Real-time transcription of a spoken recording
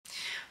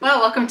Well,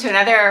 welcome to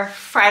another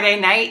Friday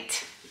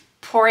night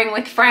pouring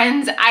with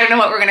friends. I don't know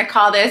what we're gonna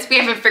call this. We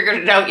haven't figured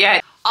it out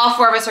yet. All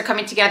four of us are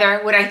coming together,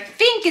 what I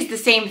think is the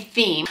same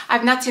theme.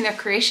 I've not seen their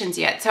creations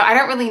yet, so I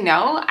don't really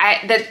know.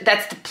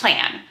 That's the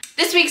plan.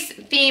 This week's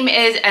theme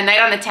is a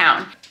night on the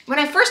town. When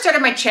I first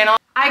started my channel,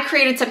 I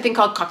created something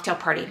called Cocktail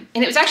Party,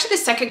 and it was actually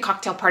the second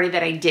cocktail party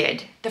that I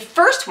did. The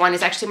first one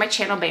is actually my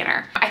channel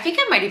banner. I think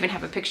I might even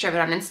have a picture of it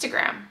on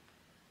Instagram.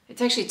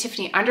 It's actually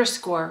Tiffany _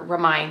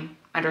 Remijn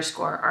 _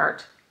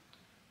 art.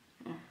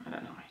 I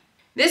don't know.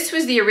 This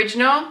was the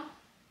original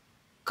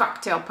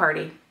cocktail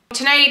party.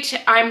 Tonight,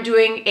 I'm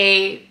doing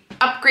a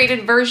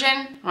upgraded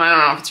version. Well, I don't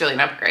know if it's really an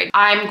upgrade.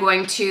 I'm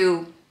going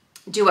to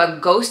do a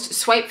ghost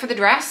swipe for the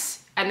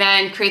dress and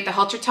then create the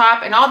halter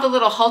top and all the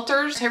little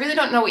halters. I really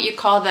don't know what you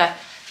call the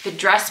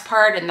dress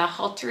part and the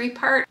haltery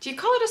part. Do you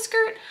call it a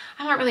skirt?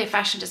 I'm not really a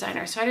fashion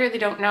designer, so I really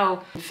don't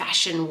know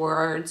fashion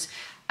words.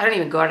 I don't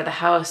even go out of the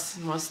house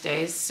most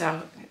days,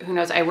 so who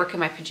knows? I work in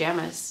my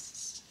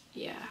pajamas.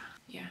 Yeah.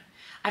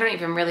 I don't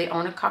even really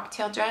own a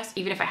cocktail dress.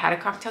 Even if I had a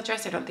cocktail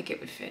dress, I don't think it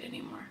would fit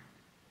anymore.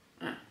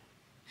 Oh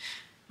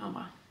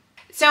well.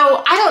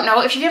 So I don't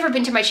know, if you've ever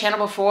been to my channel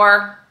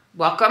before,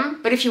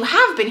 welcome. But if you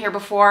have been here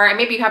before, and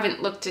maybe you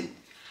haven't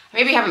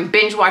maybe you haven't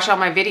binge watched all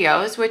my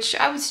videos, which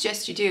I would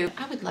suggest you do.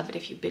 I would love it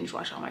if you binge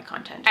watch all my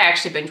content. I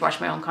actually binge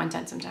watch my own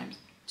content sometimes,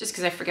 just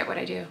because I forget what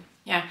I do.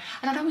 Yeah,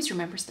 I don't always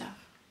remember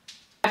stuff.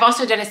 I've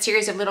also done a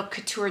series of little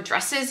couture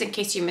dresses in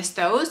case you missed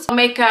those. I'll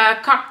make a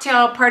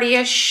cocktail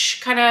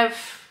party-ish kind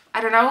of, I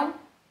don't know.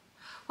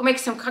 We'll make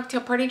some cocktail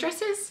party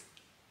dresses.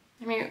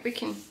 I mean, we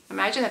can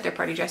imagine that they're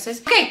party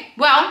dresses. Okay,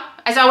 well,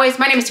 as always,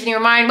 my name is Tiffany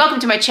Remijn. Welcome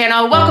to my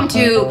channel. Welcome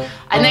to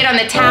a night on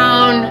the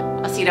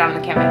town. I'll see you down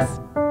on the canvas.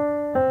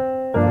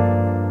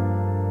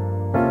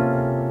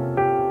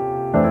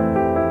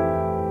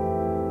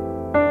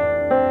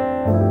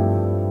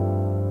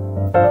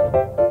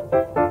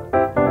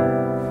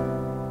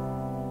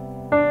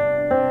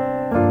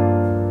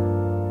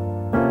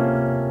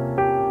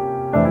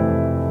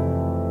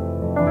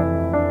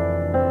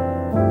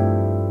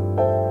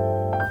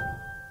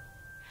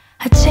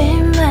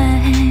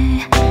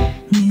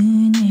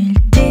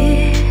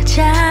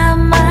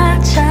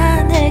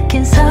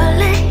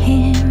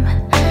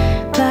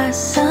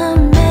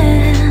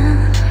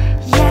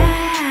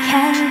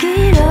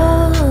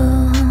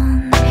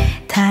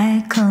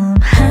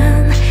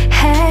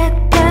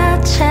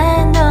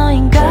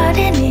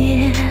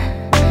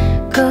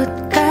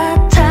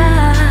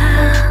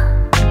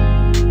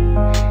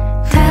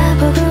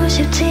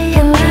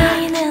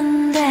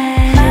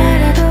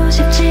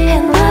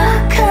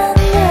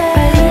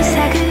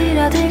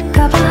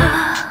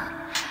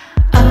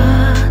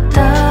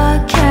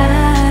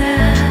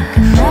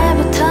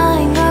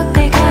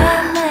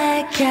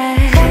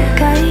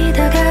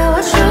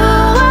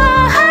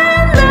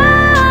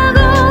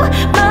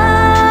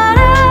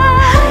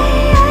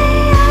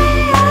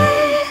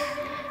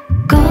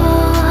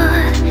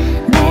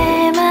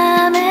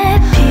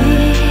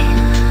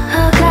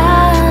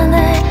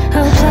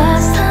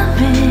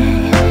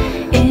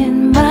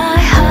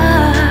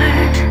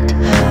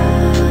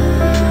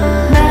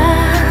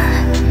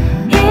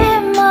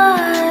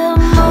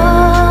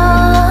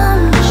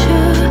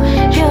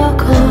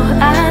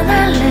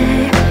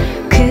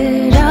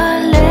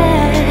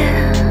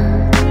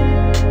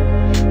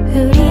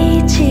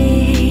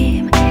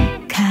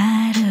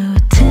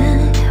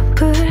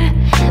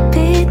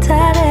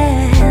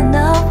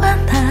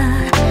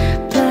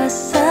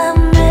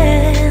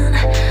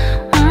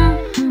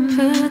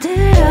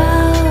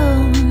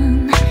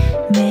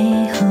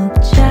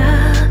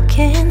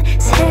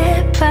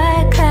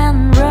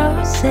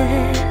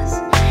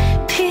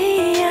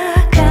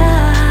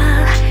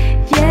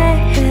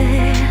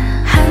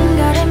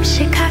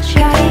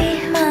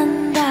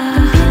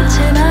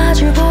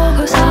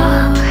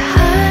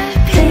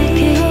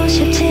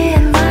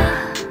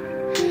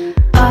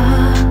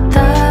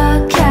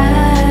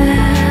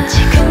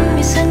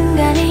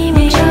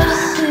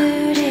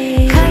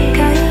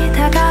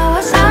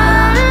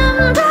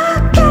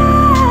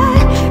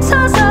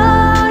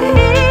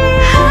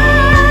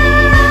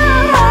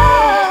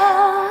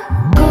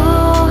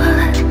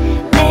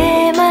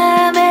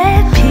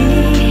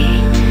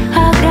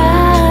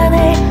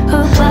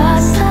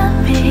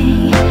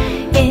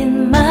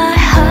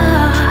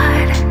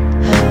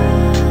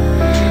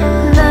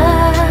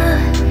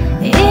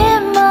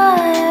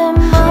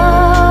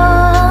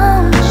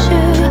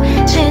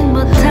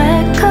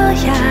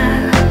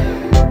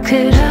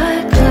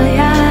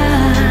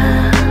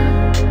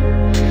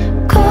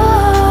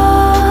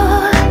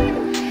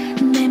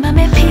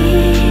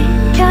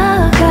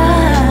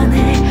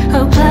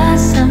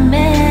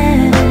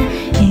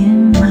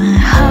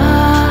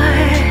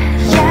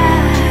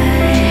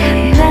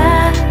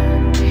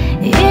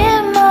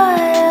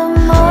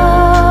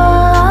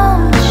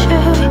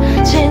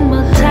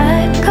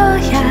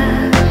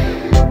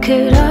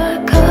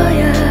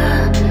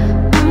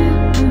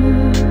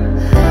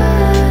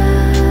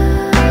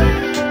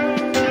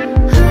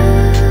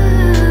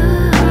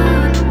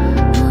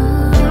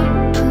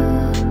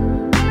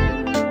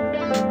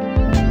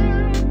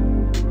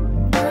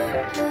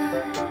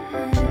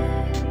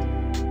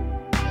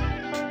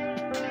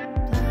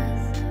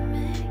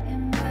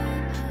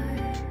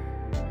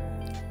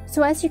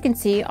 So as you can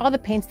see, all the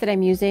paints that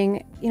I'm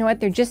using, you know what,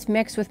 they're just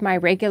mixed with my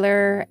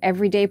regular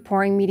everyday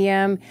pouring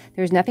medium.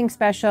 There's nothing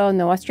special,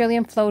 no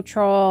Australian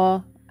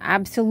Floetrol,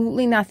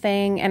 absolutely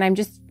nothing. And I'm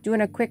just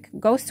doing a quick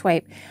ghost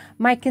swipe.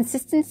 My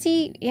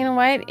consistency, you know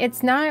what,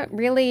 it's not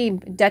really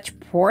Dutch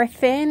pour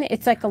thin.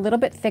 It's like a little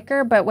bit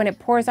thicker, but when it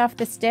pours off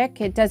the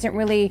stick, it doesn't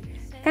really,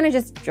 kind of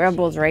just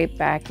dribbles right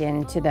back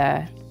into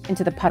the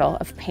puddle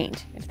of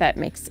paint, if that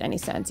makes any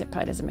sense. It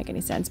probably doesn't make any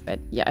sense, but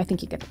yeah, I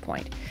think you get the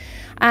point.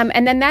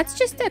 And then that's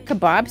just a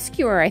kebab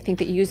skewer, I think,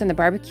 that you use on the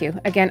barbecue.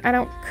 Again, I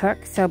don't cook,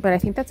 but I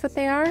think that's what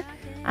they are.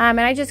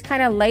 And I just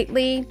kind of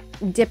lightly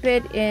dip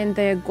it in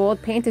the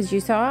gold paint, as you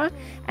saw,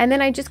 and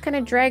then I just kind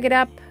of drag it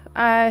up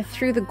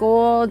through the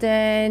gold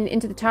and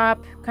into the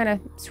top, kind of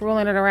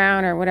swirling it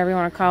around, or whatever you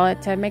want to call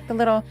it, to make the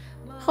little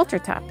halter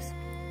tops.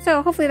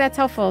 So hopefully that's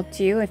helpful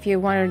to you if you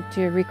wanted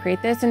to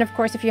recreate this. And of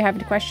course, if you have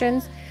any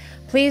questions,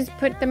 please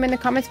put them in the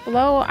comments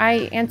below.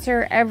 I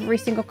answer every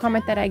single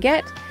comment that I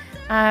get,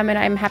 and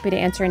I'm happy to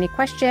answer any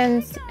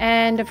questions.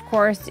 And of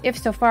course, if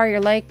so far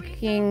you're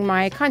liking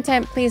my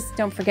content, please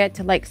don't forget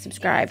to like,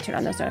 subscribe, turn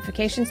on those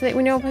notifications so that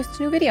we know when I post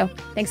a new video.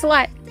 Thanks a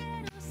lot.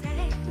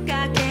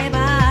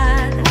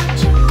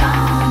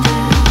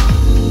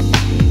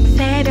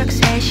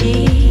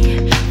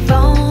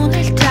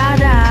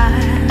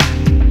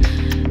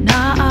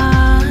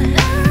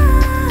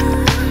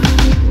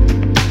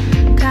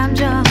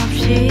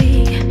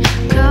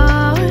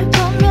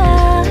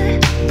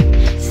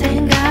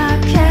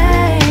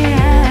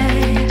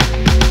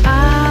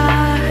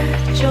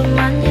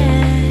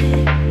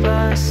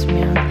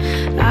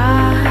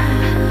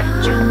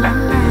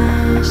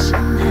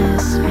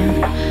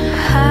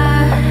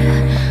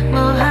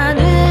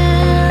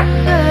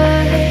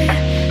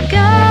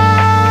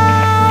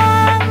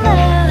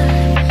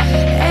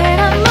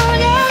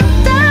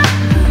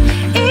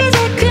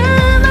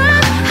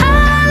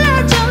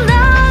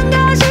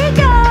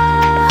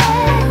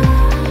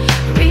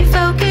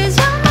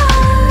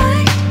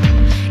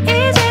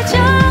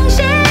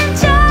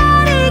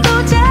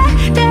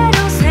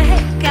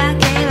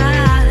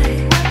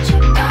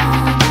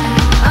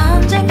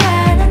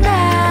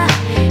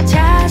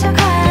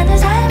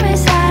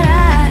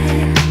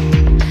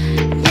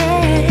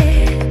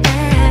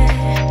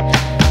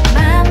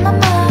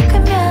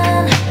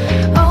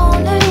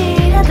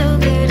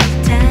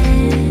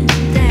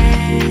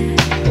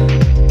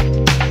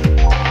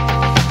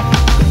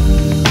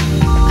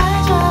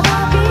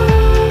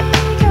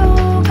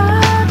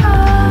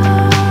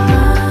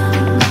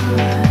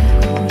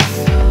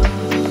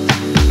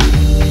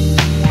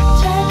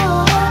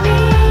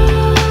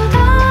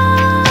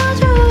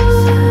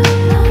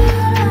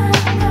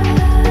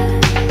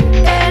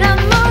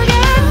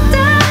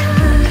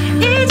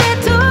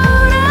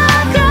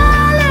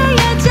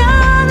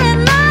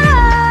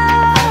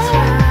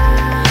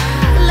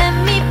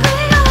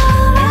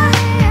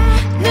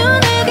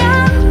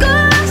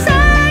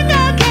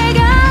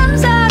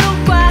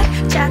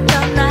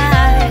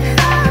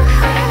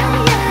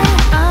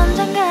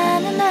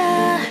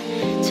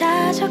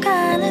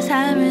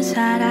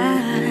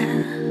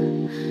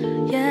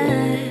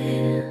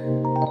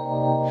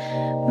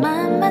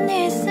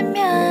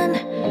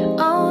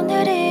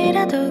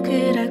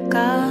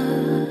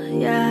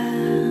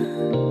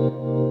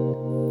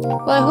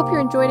 Well, I hope you're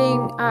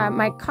enjoying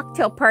my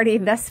cocktail party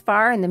thus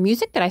far and the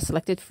music that I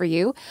selected for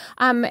you.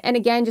 And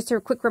again, just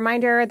a quick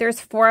reminder, there's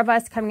 4 of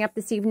us coming up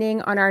this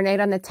evening on our night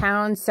on the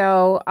town.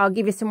 So I'll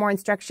give you some more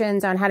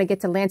instructions on how to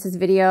get to Lance's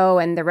video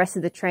and the rest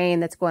of the train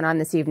that's going on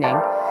this evening.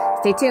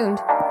 Stay tuned.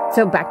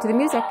 So back to the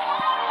music.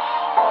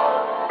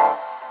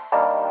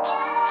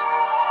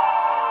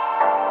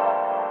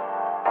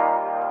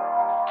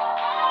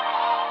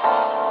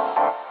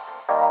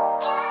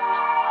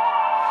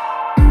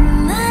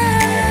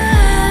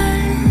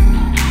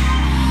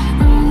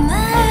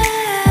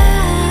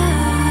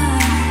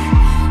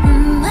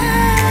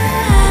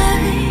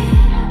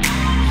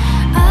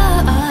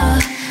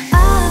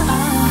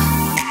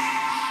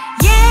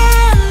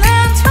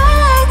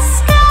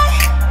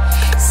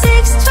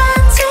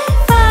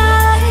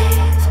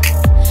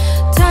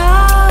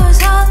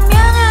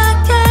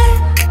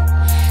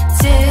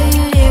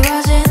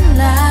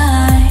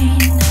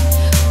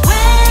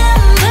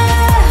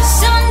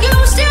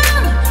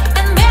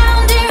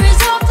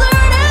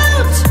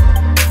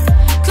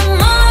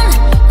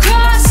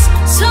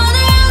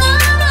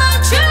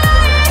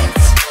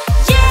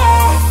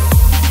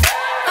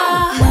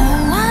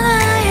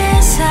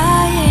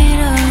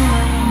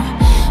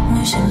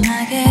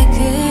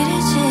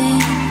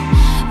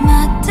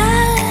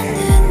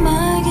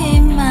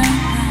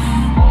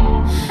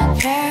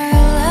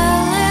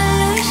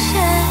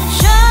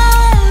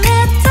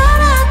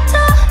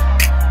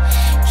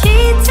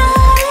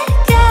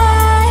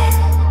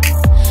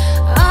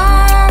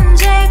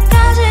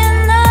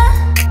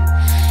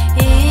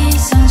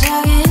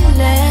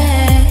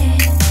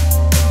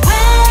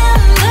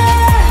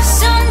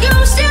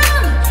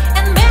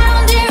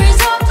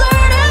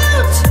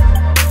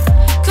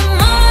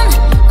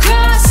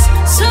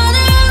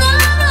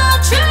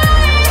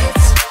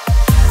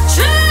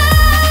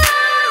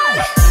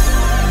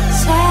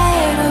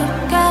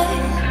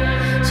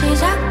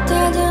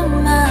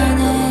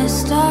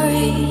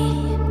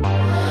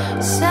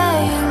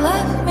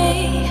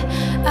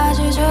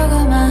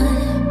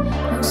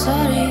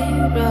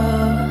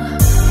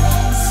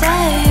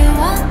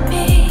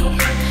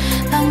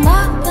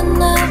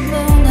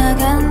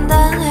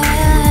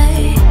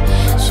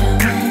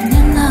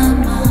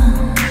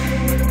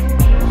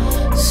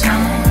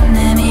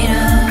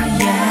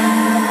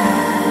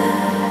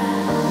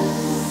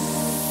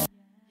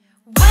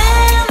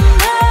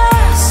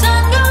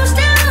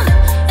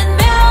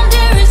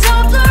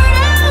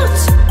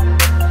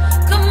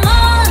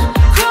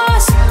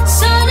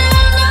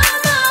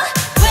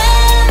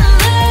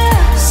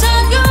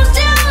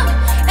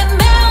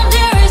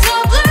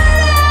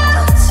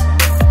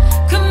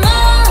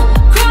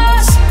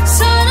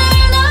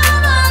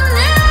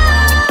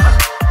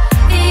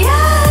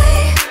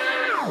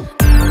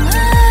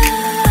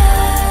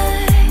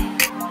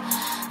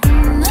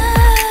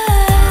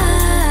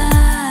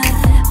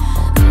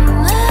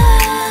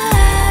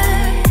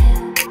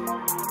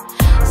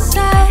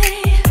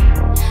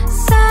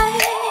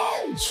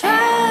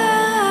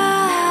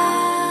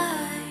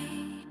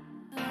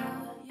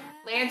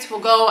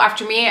 follow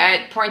after me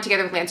at Pouring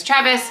Together with Lance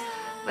Travis.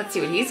 Let's see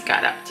what he's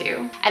got up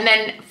to. And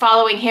then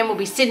following him will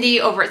be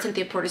Cindy over at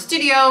Cynthia Porter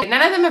Studio.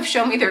 None of them have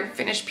shown me their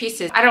finished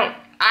pieces.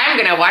 I'm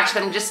gonna watch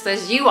them just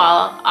as you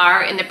all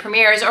are in the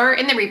premieres or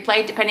in the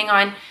replay, depending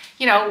on,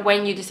 you know,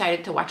 when you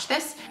decided to watch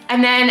this.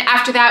 And then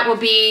after that will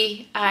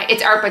be,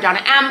 it's Art by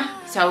DonnaM.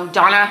 So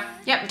Donna,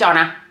 yep,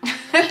 Donna.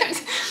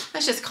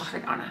 Let's just call her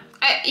Donna.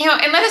 You know,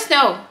 and let us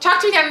know. Talk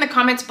to me down in the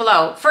comments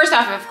below. First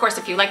off, of course,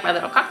 if you like my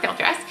little cocktail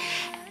dress,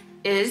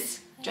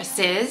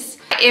 dresses.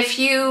 If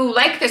you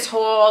like this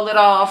whole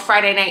little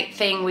Friday night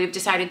thing we've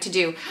decided to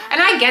do,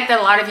 and I get that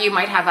a lot of you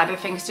might have other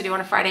things to do on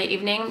a Friday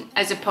evening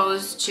as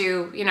opposed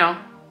to, you know,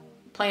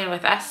 playing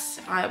with us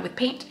with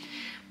paint.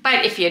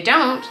 But if you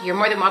don't, you're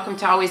more than welcome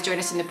to always join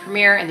us in the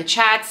premiere and the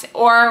chats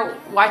or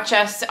watch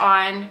us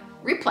on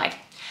replay.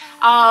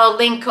 I'll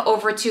link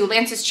over to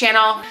Lance's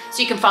channel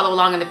so you can follow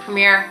along in the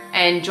premiere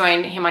and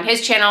join him on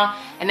his channel.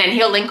 And then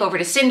he'll link over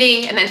to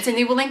Cindy, and then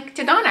Cindy will link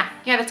to Donna.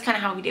 Yeah, that's kind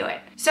of how we do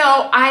it. So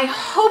I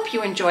hope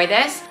you enjoy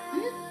this.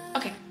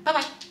 Okay,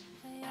 bye-bye.